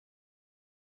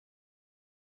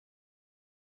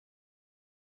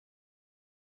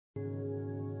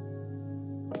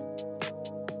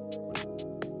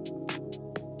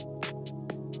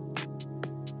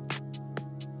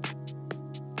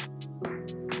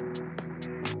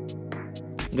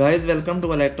Guys, welcome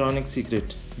to Electronic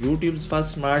Secret, YouTube's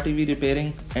first smart TV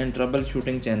repairing and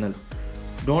troubleshooting channel.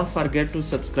 Don't forget to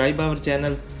subscribe our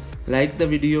channel, like the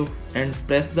video and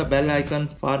press the bell icon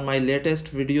for my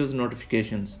latest videos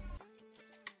notifications.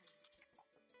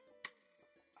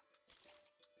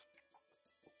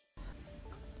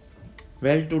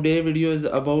 Well, today video is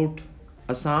about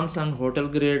a Samsung hotel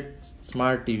grade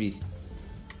smart TV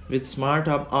with smart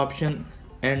hub option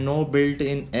and no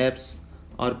built-in apps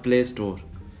or Play Store.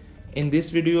 In this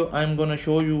video, I'm gonna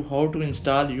show you how to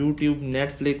install YouTube,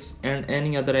 Netflix and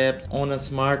any other apps on a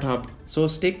smart hub. So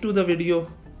stick to the video,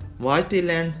 watch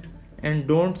till end and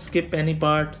don't skip any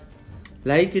part.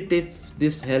 Like it if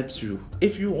this helps you.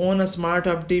 If you own a smart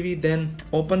hub TV, then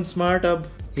open smart hub.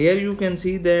 Here you can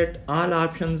see that all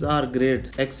options are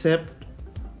great except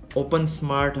open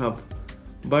smart hub.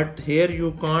 But here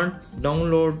you can't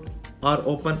download or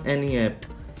open any app.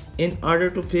 In order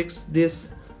to fix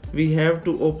this, we have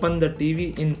to open the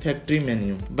TV in factory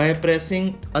menu by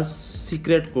pressing a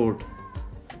secret code.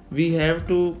 We have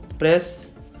to press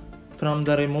from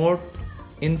the remote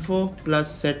info plus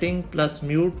setting plus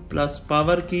mute plus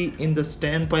power key in the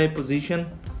standby position.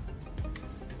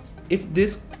 If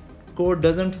this code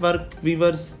doesn't work,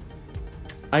 viewers,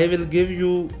 I will give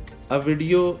you a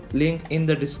video link in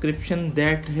the description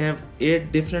that have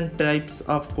 8 different types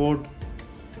of code.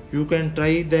 You can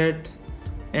try that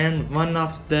and one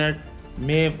of that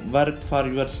may work for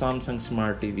your Samsung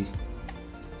Smart TV.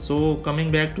 So coming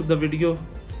back to the video,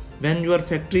 when your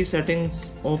factory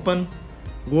settings open,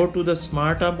 go to the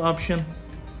Smart Hub option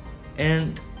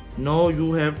and now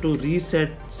you have to reset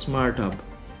Smart Hub.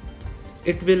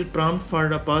 It will prompt for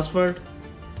the password.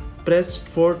 Press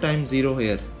 4 times 0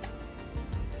 here.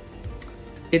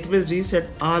 It will reset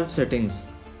all settings.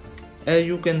 As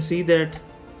you can see that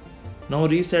now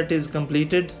reset is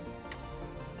completed.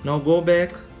 Now go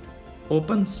back,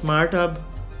 open Smart Hub.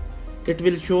 It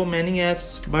will show many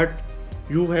apps, but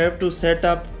you have to set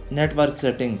up network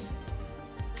settings.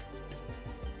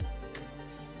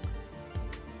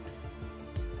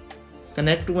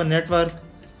 Connect to a network,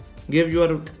 give your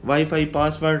Wi-Fi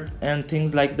password and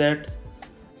things like that.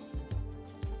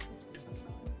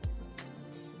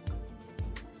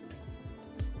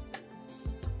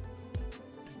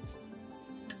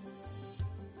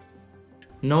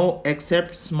 Now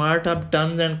accept Smart Hub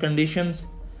terms and conditions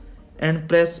and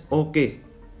press OK.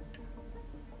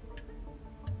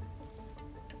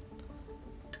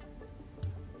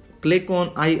 Click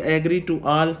on I agree to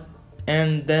all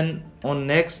and then on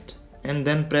next and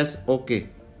then press OK.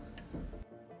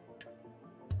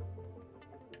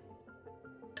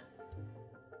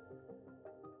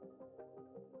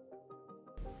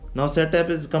 Now setup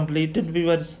is completed,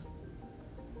 viewers.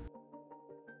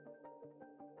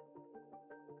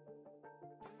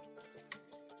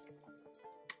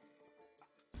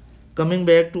 Coming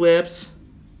back to apps,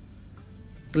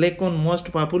 click on most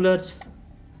populars,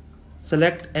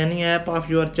 select any app of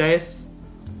your choice.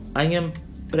 I am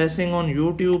pressing on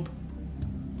YouTube.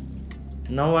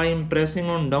 Now I am pressing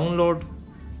on download.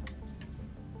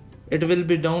 It will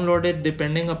be downloaded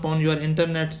depending upon your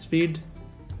internet speed.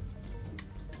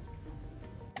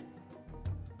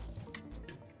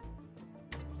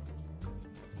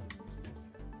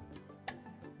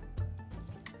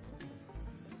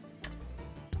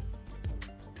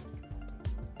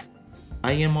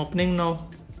 I am opening now.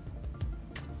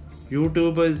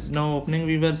 YouTube is now opening,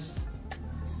 viewers.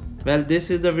 Well, this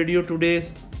is the video today.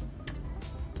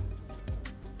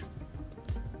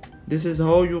 This is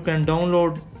how you can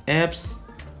download apps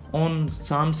on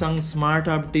Samsung Smart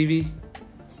Hub TV.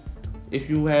 If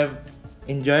you have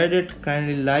enjoyed it,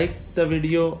 kindly like the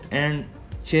video and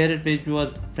share it with your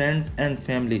friends and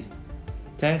family.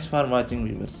 Thanks for watching,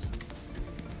 viewers.